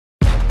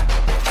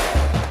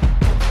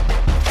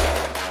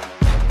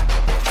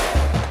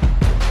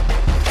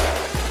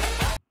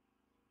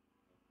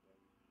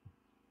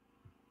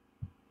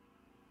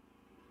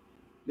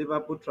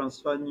Liverpool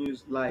transfer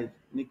news live.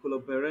 Nicolo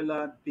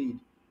Barella bid.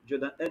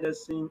 Jordan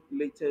Henderson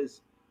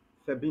latest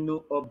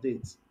Fabinho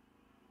updates.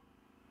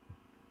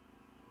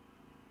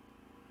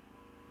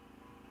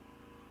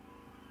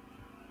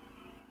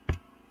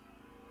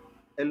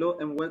 Hello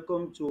and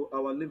welcome to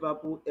our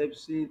Liverpool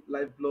FC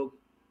live blog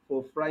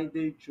for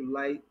Friday,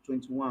 July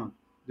 21.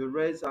 The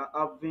Reds are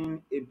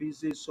having a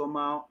busy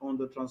summer on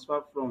the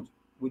transfer front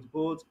with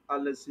both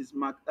Alexis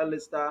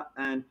McAllister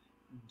and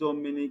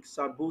Dominic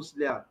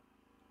Sabuslia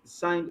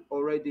signed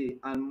already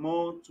and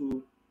more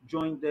to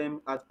join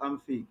them at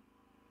Anfield.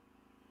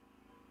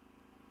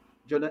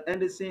 Jordan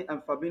Henderson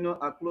and Fabinho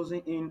are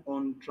closing in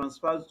on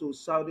transfers to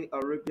Saudi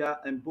Arabia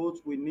and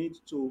both will need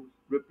to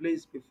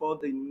replace before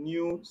the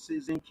new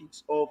season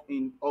kicks off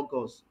in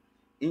August.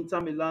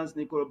 Inter Milan's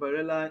Nicolo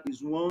Barella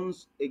is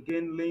once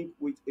again linked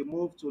with a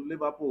move to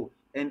Liverpool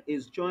and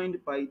is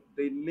joined by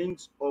the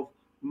links of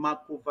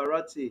Marco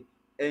Verratti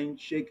and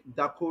Sheikh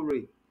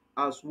Dakore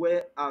as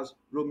well as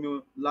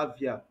Romeo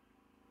Lavia.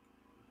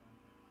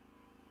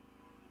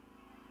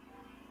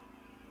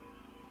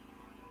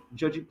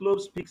 Jurgen Klopp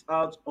speaks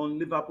out on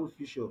Liverpool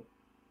future.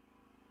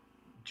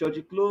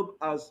 Jurgen Klopp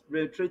has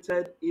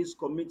reiterated his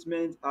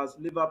commitment as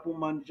Liverpool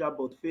manager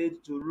but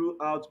failed to rule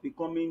out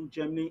becoming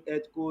Germany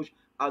head coach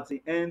at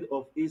the end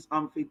of his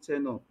Anfield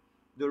tenure.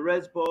 The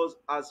Red Bulls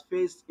has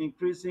faced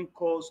increasing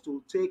calls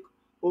to take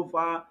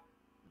over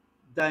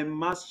the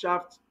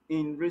Mannschaft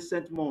in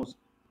recent months.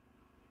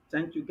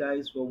 Thank you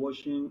guys for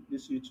watching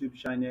this YouTube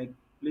channel.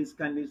 Please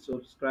kindly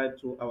subscribe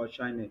to our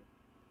channel.